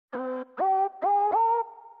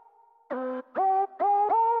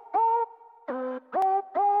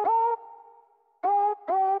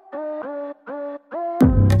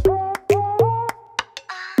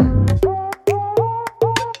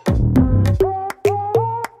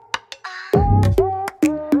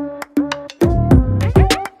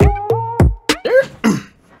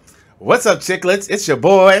What's up, Chicklets? It's your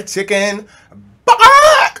boy, Chicken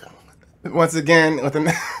back once again with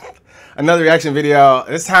another reaction video.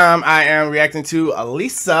 This time I am reacting to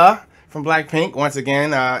Lalisa from Blackpink once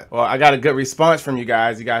again. Well, I got a good response from you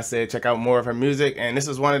guys. You guys said check out more of her music, and this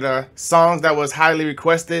is one of the songs that was highly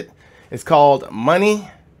requested. It's called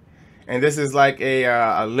Money, and this is like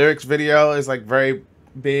a lyrics video. It's like very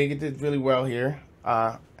big. It did really well here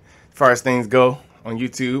as far as things go on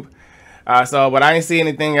YouTube. But I didn't see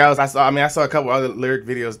anything else. I saw a couple other lyric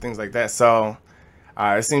videos, things like that. So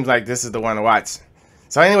it seems like this is the one to watch.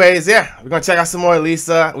 So anyways, yeah, we're gonna check out some more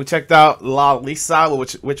Lisa. We checked out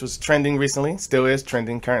Lalisa, which was trending recently, still is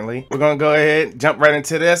trending currently. We're gonna go ahead, jump right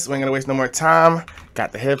into this. We ain't gonna waste no more time.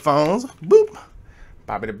 Got the headphones, boop,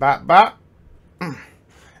 boppity bop bop,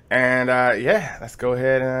 and yeah, let's go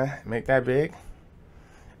ahead and make that big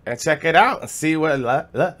and check it out and see what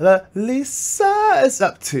Lisa is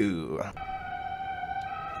up to.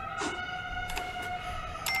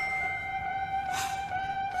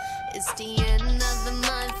 It's the end of the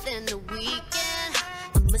month and the weekend.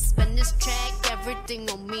 I'ma spend this track, everything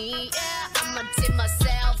on me. Yeah, I'ma tip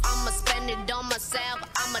myself, I'ma spend it on myself.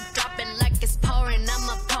 I'ma drop it like it's pouring,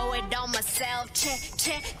 I'ma pour it on myself. Check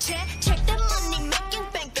the money making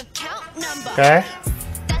bank account number. Okay.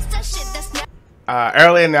 That's that shit that's not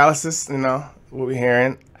Early analysis, you know, what we're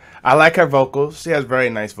hearing. I like her vocals. She has very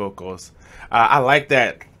nice vocals. I like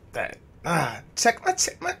that check my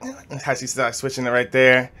how she starts switching it right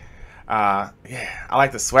there. Yeah, I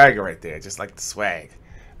like the swagger right there. Just like the swag.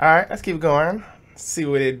 All right, let's keep going. See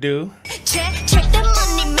what it do. check the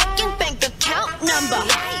money making bank account number.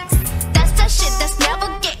 That's that shit that's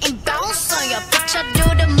never getting bounced on your bitch. I do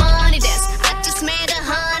the money dance. I just made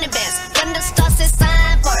 100 bands. When the stars say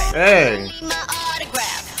sign for it. Hey. My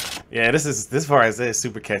autograph. Yeah, this part is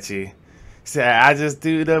super catchy. Say, I just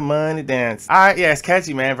do the money dance. All right, yeah, it's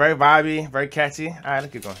catchy, man. Very vibey, very catchy. All right,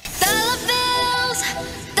 let's keep going.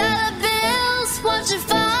 Dollar bills, watch it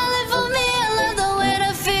falling for me. I love the way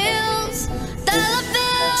that feels. Dollar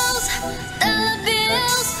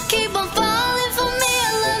bills, keep on falling for me.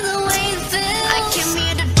 I love the way it feels. I came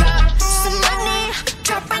here to drop some money,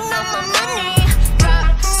 dropping all my money.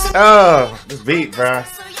 Drop some Oh, this beat, bro.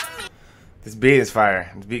 This beat is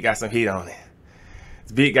fire. This beat got some heat on it.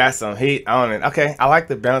 This beat got some heat on it. Okay, I like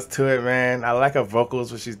the bounce to it, man. I like her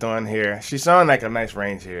vocals, what she's doing here. She's showing like a nice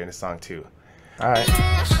range here in the song too. All right.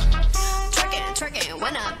 Twerking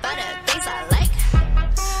when I buy the things I like.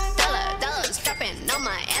 Dollars dropping on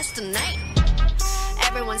my ass tonight.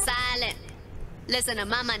 Everyone silent. Listen to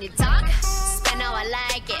my money talk. Spend how I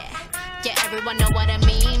like it. Yeah, everyone know what I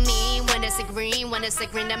mean. When it's a green,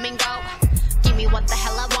 that mean go. Give me what the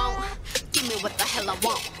hell I want. Give me what the hell I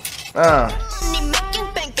want. Money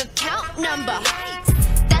making bank account number.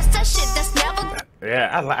 That's that shit that's never.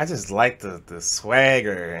 Yeah, I just like the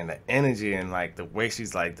swagger and the energy and like the way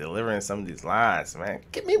she's like delivering some of these lines, man.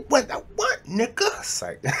 Give me what I want, nigga. It's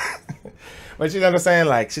like, but you know what I'm saying?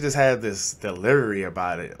 Like she just had this delivery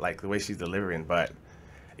about it, like the way she's delivering. But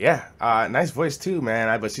yeah, nice voice too,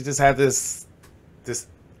 man. But she just had this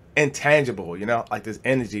intangible, you know, like this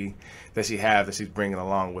energy that she's bringing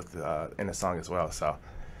along with in the song as well. So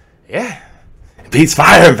yeah, beat's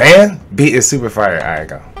fire, man. Beat is super fire. All right,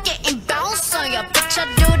 go. Getting bounced on your bitch. I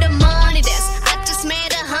do the money dance. I just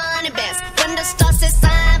made 100 bands. When the stars say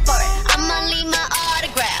sign for it, I'ma leave my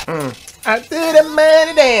autograph. I do the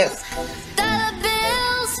money dance. Dollar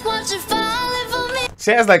bills, watch it falling for me.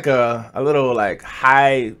 She has like a little like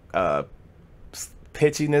high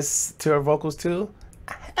pitchiness to her vocals too.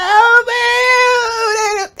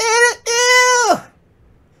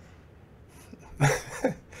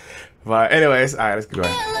 But anyways, all right, let's keep going.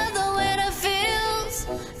 I love the way that feels.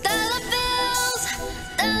 Dollar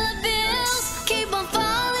bills, keep on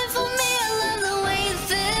falling for me. I love the way it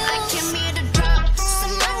feels. I came here to drop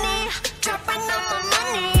some money, dropping all my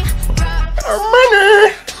money. Drop some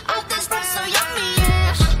Money. all this bread so yummy,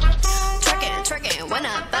 yeah. Twerking when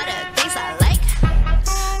I buy the things I like.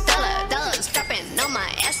 Dollars dropping on my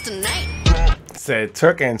ass tonight. Said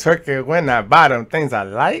twerking when I buy them things I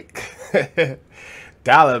like.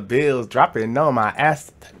 Dollar bills dropping on my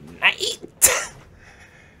ass tonight.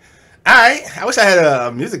 Alright, I wish I had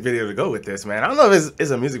a music video to go with this, man. I don't know if it's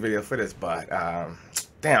a music video for this, but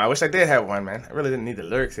damn, I wish I did have one, man. I really didn't need the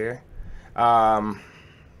lyrics here. Man,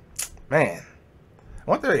 I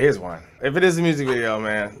wonder if there is one. If it is a music video,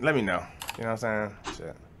 man, let me know. You know what I'm saying?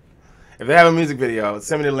 Shit. If they have a music video,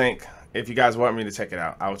 send me the link. If you guys want me to check it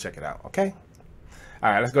out, I will check it out, okay?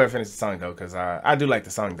 Alright, let's go ahead and finish the song, though, because I do like the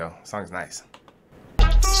song, though. The song's nice.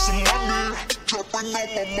 Some money, dropping all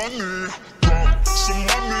my money. Some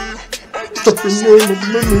money,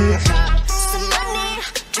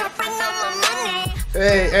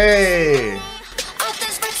 Hey, hey.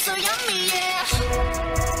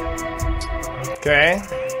 Okay.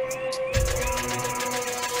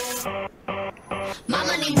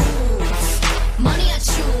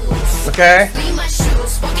 Okay.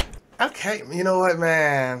 Okay, you know what,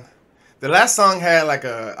 man? The last song had like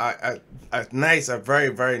a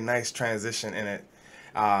very nice transition in it.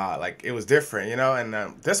 Like it was different, you know. And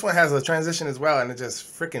this one has a transition as well, and it just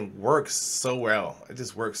freaking works so well. It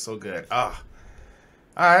just works so good. All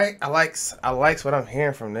right, I likes what I'm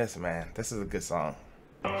hearing from this, man. This is a good song.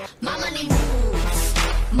 My money moves,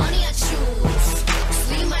 money I choose.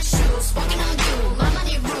 Sleep my shoes, walking on you. My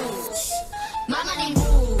money rules, my money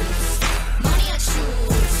moves, money I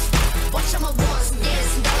choose. Watch my wants,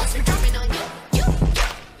 yes, dollars are dropping on you.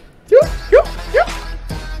 You.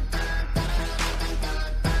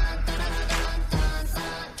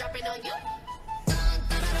 Dropping on you.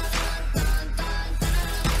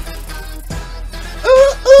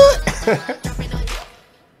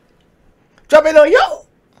 Dropping on you.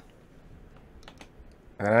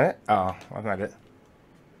 Alright. Oh, that's not it.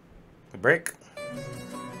 The break.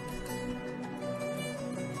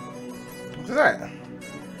 What's that?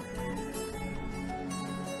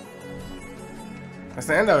 That's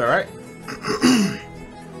the end of it, right? I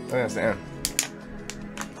think that's the end.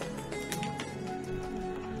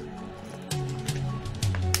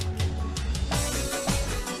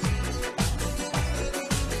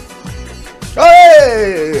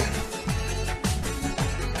 Hey!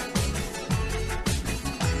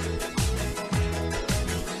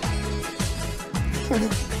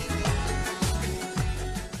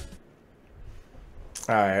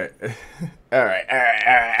 Alright. Alright.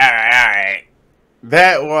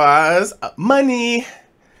 That was Money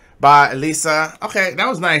by Lalisa. Okay, that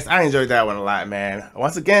was nice. I enjoyed that one a lot, man.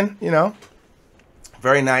 Once again, you know,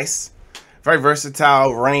 very nice. Very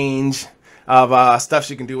versatile range of stuff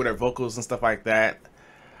she can do with her vocals and stuff like that.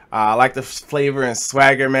 I like the flavor and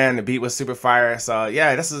swagger, man. The beat was super fire. So,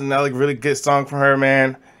 yeah, this is another really good song from her,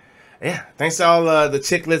 man. Yeah, thanks to all the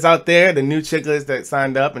chicklets out there, the new chicklets that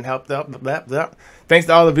signed up and helped up. Thanks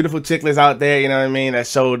to all the beautiful chicklets out there, you know what I mean, that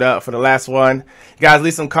showed up for the last one. You guys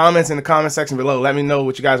leave some comments in the comment section below. Let me know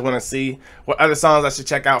what you guys want to see, what other songs I should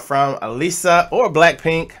check out from Lalisa or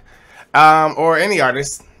Blackpink, or any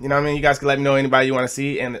artist. You know what I mean? You guys can let me know anybody you want to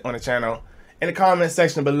see on the channel in the comment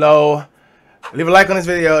section below. Leave a like on this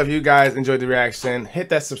video if you guys enjoyed the reaction. Hit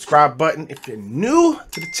that subscribe button if you're new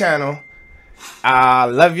to the channel. I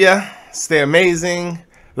love ya. Stay amazing.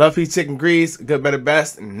 Love, peace, chicken grease. Good, better,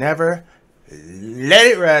 best. Never let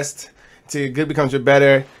it rest till your good becomes your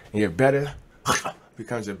better and your better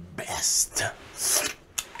becomes your best.